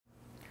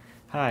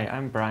Hi,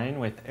 I'm Brian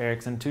with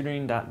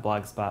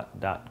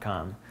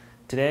ericksontutoring.blogspot.com.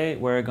 Today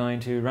we're going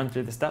to run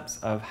through the steps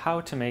of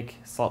how to make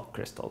salt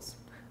crystals.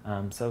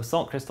 So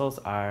salt crystals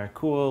are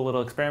cool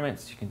little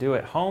experiments you can do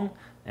at home,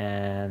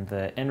 and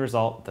the end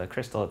result, the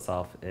crystal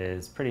itself,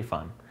 is pretty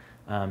fun.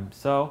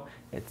 So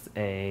it's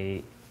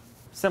a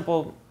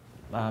simple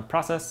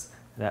process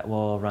that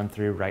we'll run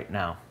through right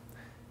now.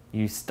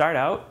 You start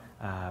out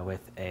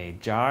with a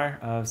jar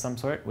of some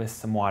sort with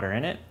some water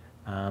in it.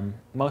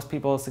 Most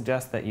people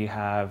suggest that you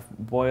have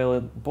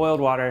boiled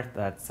water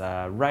that's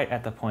right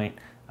at the point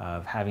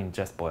of having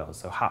just boiled,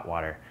 so hot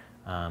water.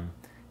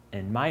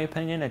 In my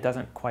opinion, it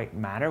doesn't quite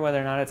matter whether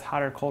or not it's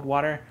hot or cold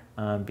water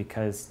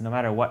because no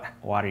matter what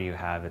water you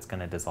have, it's going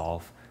to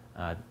dissolve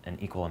an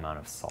equal amount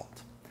of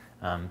salt.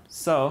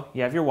 So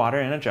you have your water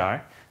in a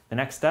jar. The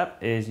next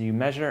step is you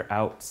measure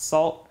out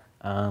salt.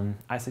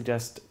 I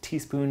suggest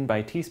teaspoon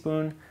by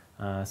teaspoon.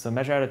 So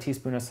measure out a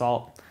teaspoon of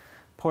salt,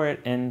 pour it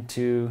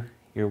into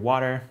your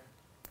water,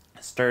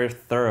 stir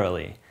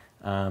thoroughly.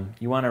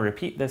 You want to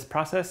repeat this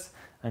process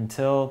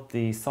until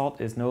the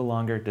salt is no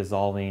longer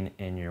dissolving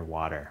in your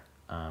water.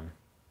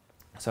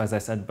 So as I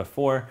said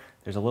before,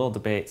 there's a little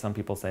debate. Some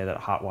people say that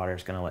hot water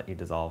is going to let you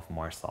dissolve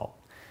more salt.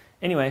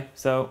 Anyway,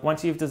 so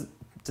once you've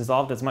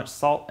dissolved as much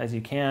salt as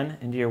you can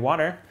into your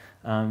water,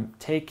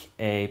 take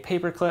a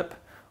paper clip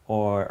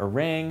or a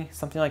ring,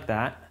 something like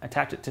that,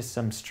 attach it to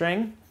some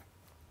string,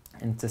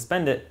 and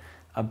suspend it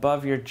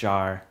above your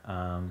jar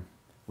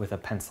with a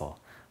pencil.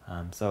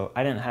 So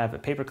I didn't have a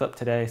paper clip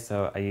today,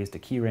 so I used a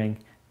key ring.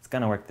 It's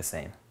going to work the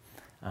same.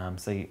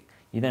 So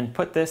you then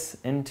put this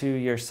into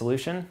your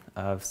solution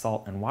of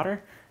salt and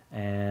water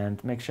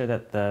and make sure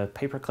that the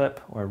paper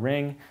clip or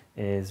ring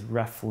is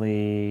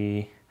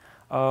roughly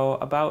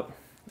about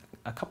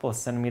a couple of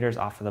centimeters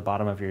off of the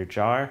bottom of your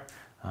jar.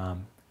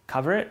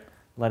 Cover it,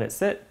 let it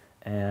sit,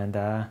 and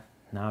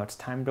now it's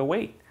time to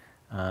wait.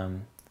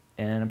 In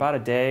about a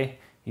day,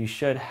 you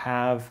should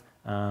have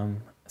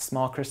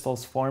small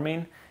crystals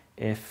forming.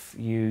 If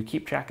you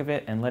keep track of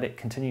it and let it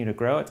continue to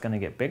grow, it's going to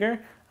get bigger.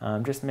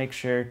 Just make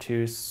sure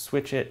to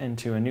switch it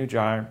into a new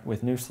jar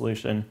with new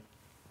solution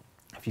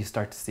if you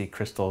start to see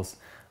crystals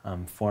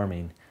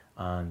forming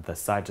on the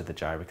sides of the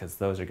jar, because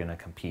those are going to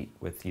compete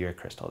with your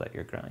crystal that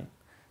you're growing.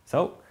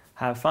 So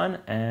have fun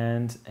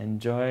and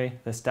enjoy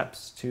the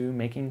steps to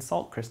making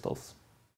salt crystals.